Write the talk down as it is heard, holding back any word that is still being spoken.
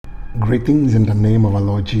Greetings in the name of our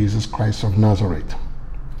Lord Jesus Christ of Nazareth.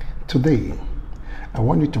 Today, I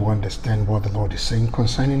want you to understand what the Lord is saying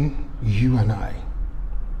concerning you and I.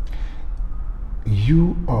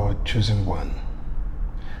 You are chosen one.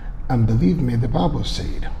 And believe me, the Bible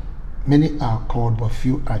said, many are called, but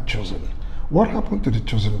few are chosen. What happened to the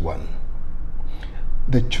chosen one?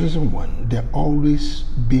 The chosen one, they're always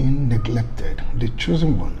being neglected. The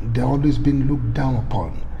chosen one, they're always being looked down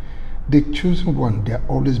upon. The chosen one, they're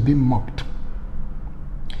always being mocked.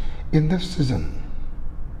 In this season,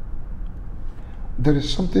 there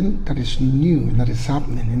is something that is new that is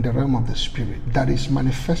happening in the realm of the Spirit that is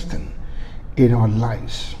manifesting in our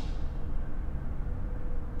lives.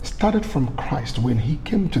 It started from Christ when He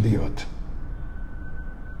came to the earth.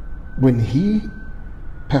 When He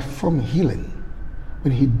performed healing,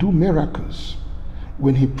 when He do miracles,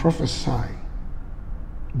 when He prophesied,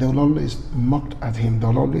 they'll always mocked at Him.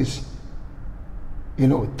 They'll always,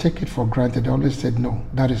 take it for granted. They always said, no,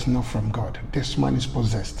 that is not from God. This man is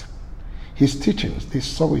possessed. His teachings, they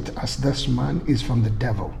saw it as this man is from the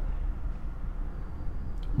devil.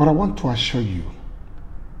 But I want to assure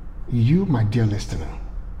you, my dear listener,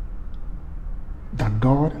 that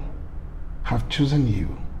God have chosen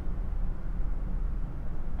you.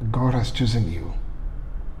 God has chosen you.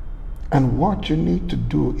 And what you need to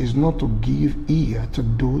do is not to give ear to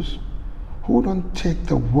those who don't take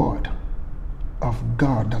the word of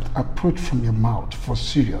God that approach from your mouth for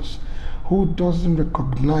serious, who doesn't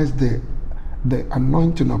recognize the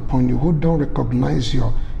anointing upon you, who don't recognize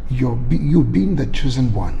you being the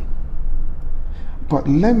chosen one. But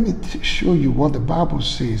let me show you what the Bible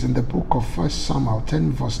says in the book of 1 Samuel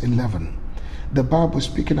 10 verse 11. The Bible is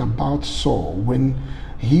speaking about Saul when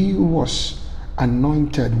he was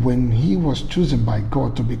anointed, when he was chosen by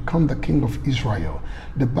God to become the king of Israel.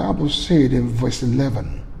 The Bible said in verse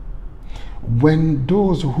 11, when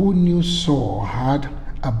those who knew Saul heard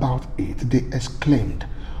about it, they exclaimed,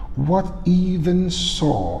 what even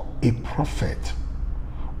Saul a prophet?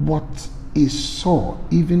 What is Saul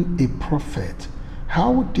even a prophet?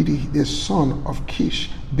 How did the son of Kish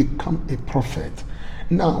become a prophet?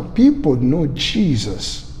 Now people know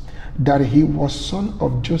Jesus, that he was son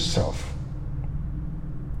of Joseph,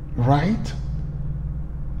 right?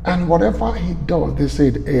 And whatever he does, they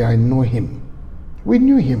said, hey, I know him. We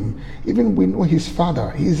knew him. Even we know his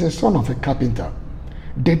father. He's a son of a carpenter.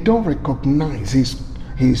 They don't recognize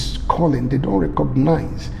his calling. They don't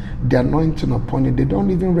recognize the anointing upon him. They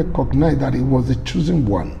don't even recognize that he was the chosen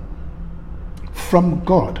one from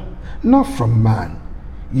God, not from man.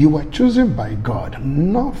 You were chosen by God,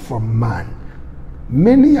 not from man.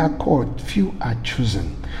 Many are called, few are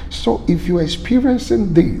chosen. So if you're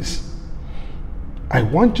experiencing this, I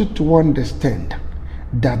want you to understand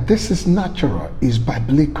that this is natural, is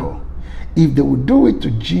biblical. If they would do it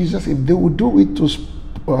to Jesus, if they would do it to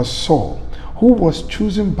Saul, who was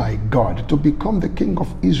chosen by God to become the king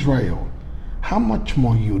of Israel, how much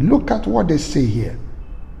more you? Look at what they say here.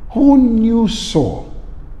 Who knew Saul?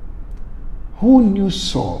 Who knew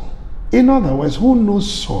Saul? In other words, who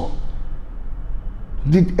knows Saul?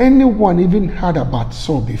 Did anyone even heard about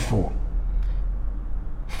Saul before?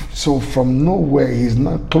 So from nowhere, he's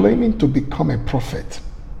not claiming to become a prophet.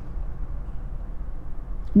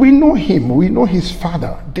 We know him. We know his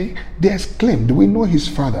father. They exclaimed, we know his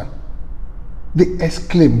father. They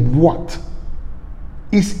exclaimed, what?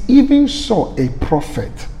 Is even Saul a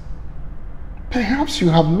prophet? Perhaps you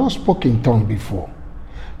have not spoken in tongues before.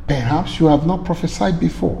 Perhaps you have not prophesied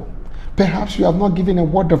before. Perhaps you have not given a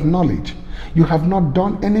word of knowledge. You have not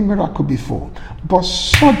done any miracle before. But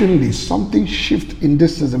suddenly something shifts in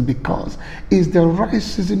this season, because it's the right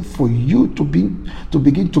season for you to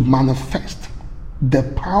begin to manifest the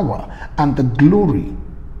power and the glory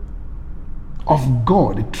of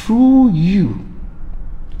God through you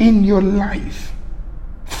in your life,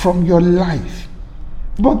 from your life.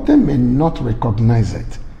 But they may not recognize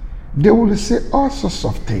it. They will say all sorts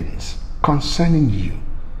of things concerning you.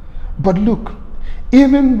 But look,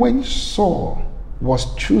 even when Saul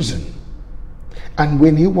was chosen and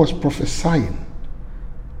when he was prophesying,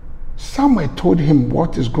 Samuel told him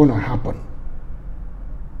what is going to happen.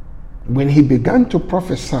 When he began to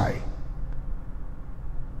prophesy,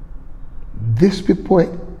 these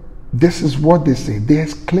people, this is what they say. They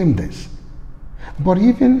exclaim this. But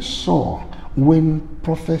even Saul, when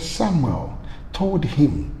Prophet Samuel told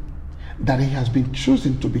him that he has been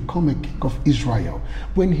chosen to become a king of Israel,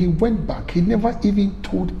 when he went back, he never even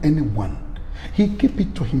told anyone. He kept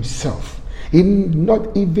it to himself. He did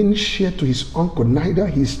not even share to his uncle, neither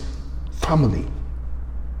his family.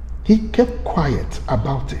 He kept quiet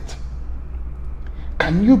about it. Can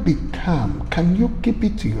Can you be calm? Can you keep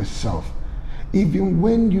it to yourself? Even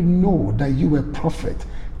when you know that you are a prophet,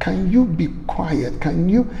 can you be quiet? Can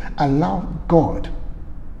you allow God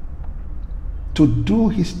to do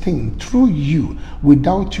his thing through you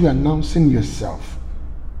without you announcing yourself?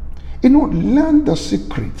 Learn the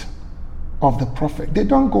secret of the prophet. They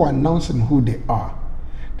don't go announcing who they are.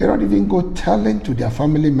 They don't even go telling to their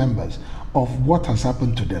family members of what has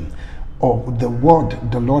happened to them or the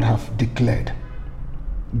word the Lord have declared.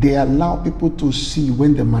 They allow people to see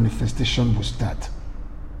when the manifestation will start.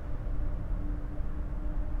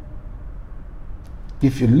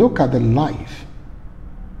 If you look at the life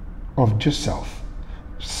of Joseph,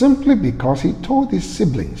 simply because he told his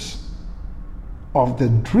siblings of the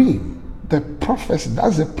dream, the prophecy,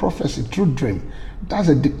 that's a prophecy through dream, that's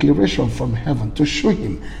a declaration from heaven to show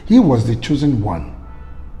him he was the chosen one.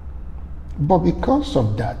 But because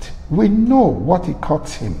of that, we know what it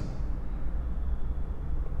cost him.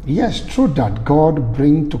 Yes, true that God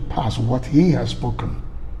bring to pass what he has spoken.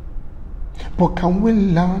 But can we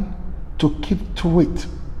learn to keep to it?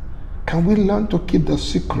 Can we learn to keep the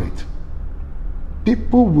secret?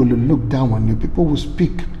 People will look down on you. People will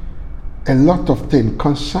speak a lot of things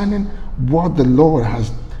concerning what the Lord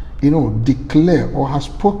has, declared or has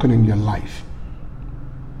spoken in your life.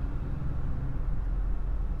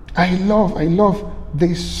 I love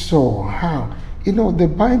this so how, the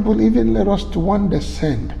Bible even led us to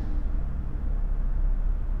understand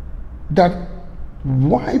that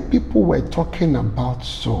why people were talking about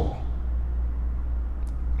Saul.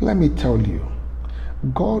 Let me tell you,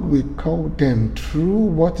 God will call them through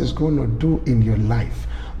what is going to do in your life.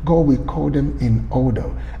 God will call them in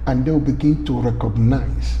order, and they'll begin to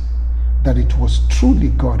recognize that it was truly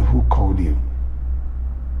God who called you.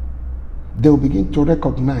 They'll begin to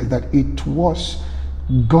recognize that it was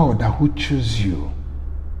God who chose you.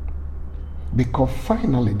 Because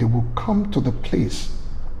finally they will come to the place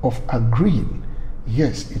of agreeing,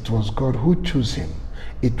 yes, it was God who chose him.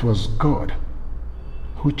 It was God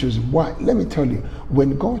who chose him. Why? Let me tell you,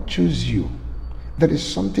 when God chooses you, there is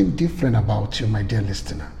something different about you, my dear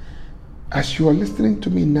listener. As you are listening to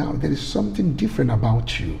me now, there is something different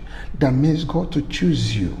about you that makes God to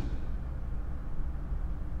choose you.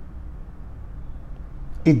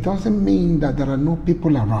 It doesn't mean that there are no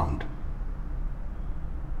people around.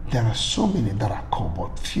 There are so many that are called,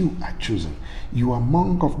 but few are chosen. You are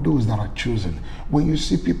among of those that are chosen. When you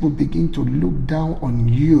see people begin to look down on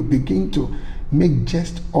you, begin to make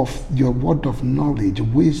jest of your word of knowledge,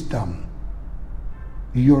 wisdom,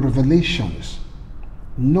 your revelations,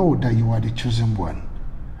 know that you are the chosen one.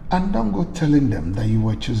 And don't go telling them that you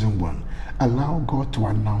are chosen one. Allow God to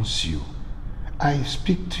announce you. I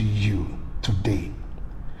speak to you today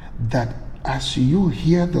that as you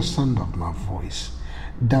hear the sound of my voice,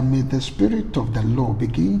 that may the Spirit of the Lord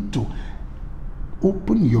begin to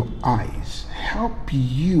open your eyes, help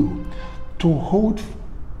you to hold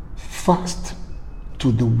fast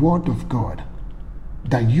to the word of God,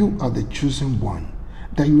 that you are the chosen one,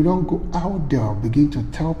 that you don't go out there and begin to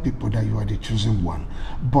tell people that you are the chosen one,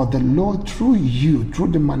 but the Lord through you,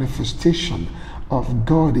 through the manifestation of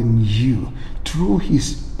God in you, through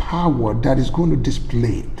his power that is going to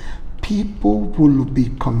display, people will be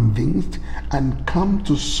convinced and come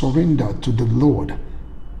to surrender to the Lord,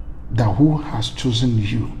 that who has chosen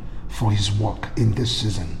you for his work in this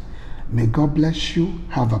season. May God bless you.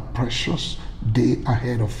 Have a precious day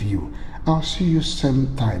ahead of you. I'll see you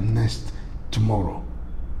same time tomorrow.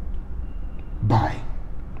 Bye.